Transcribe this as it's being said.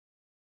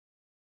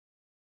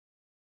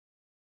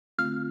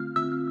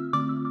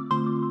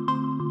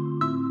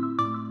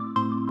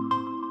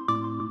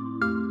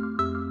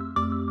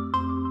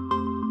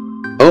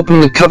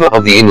Open the cover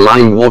of the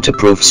inline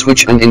waterproof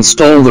switch and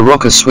install the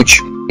rocker switch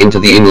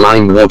into the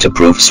inline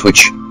waterproof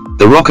switch.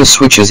 The rocker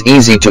switch is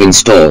easy to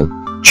install,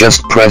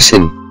 just press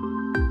in.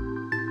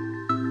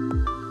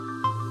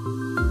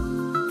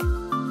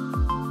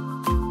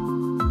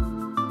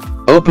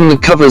 Open the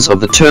covers of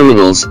the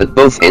terminals at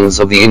both ends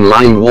of the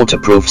inline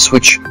waterproof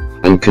switch,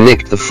 and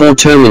connect the 4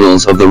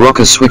 terminals of the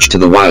rocker switch to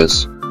the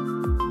wires.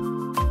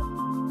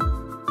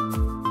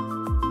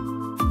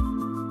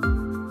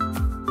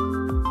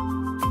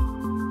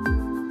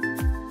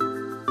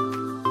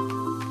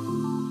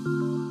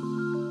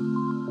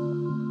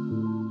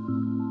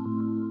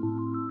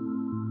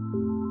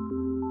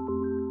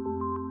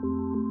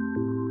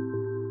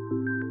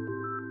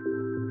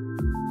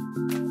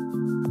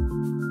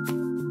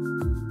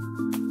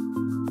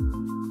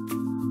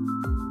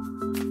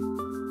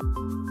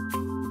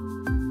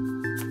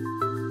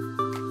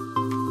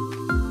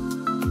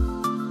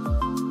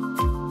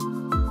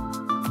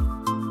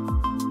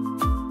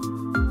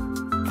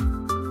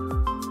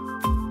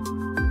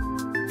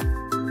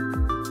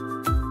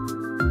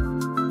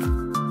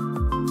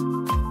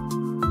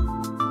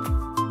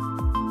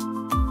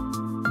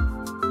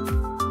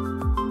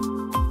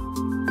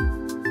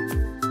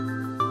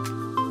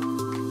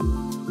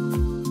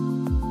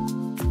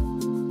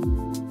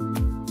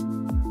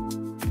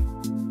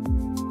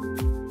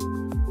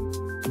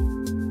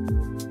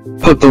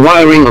 Put the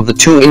wiring of the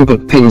 2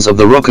 input pins of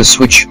the rocker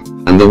switch,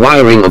 and the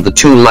wiring of the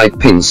 2 light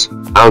pins,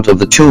 out of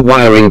the 2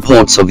 wiring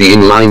ports of the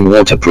inline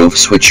waterproof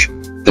switch.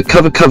 The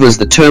cover covers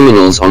the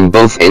terminals on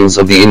both ends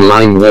of the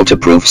inline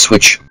waterproof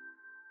switch.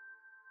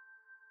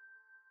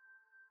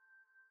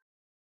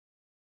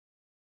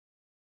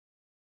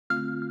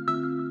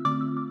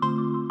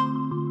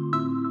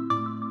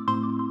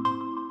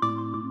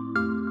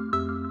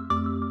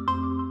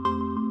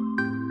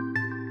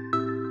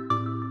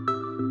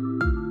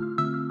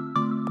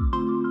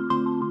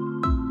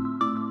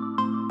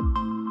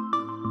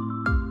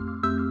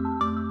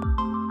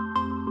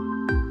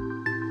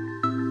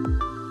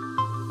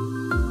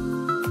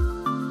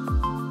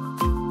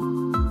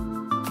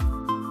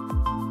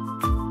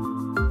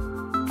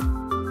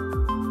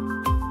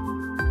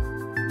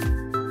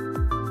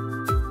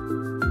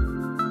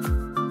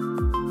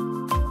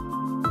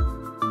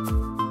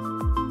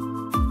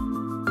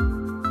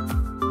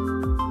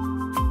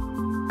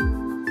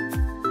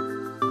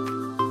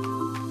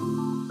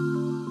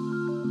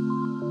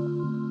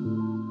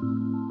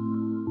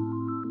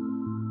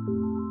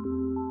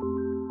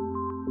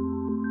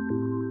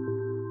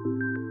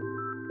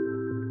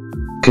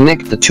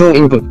 Connect the 2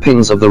 input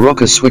pins of the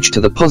rocker switch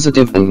to the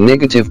positive and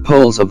negative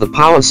poles of the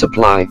power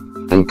supply,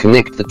 and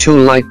connect the 2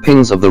 light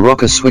pins of the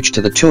rocker switch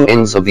to the 2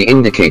 ends of the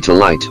indicator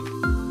light.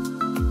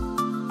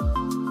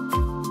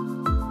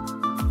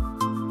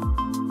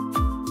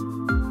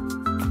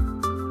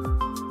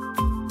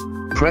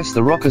 Press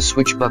the rocker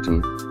switch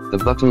button,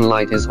 the button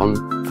light is on,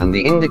 and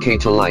the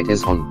indicator light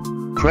is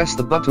on. Press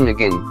the button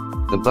again,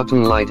 the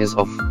button light is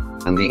off,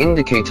 and the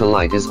indicator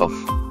light is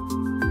off.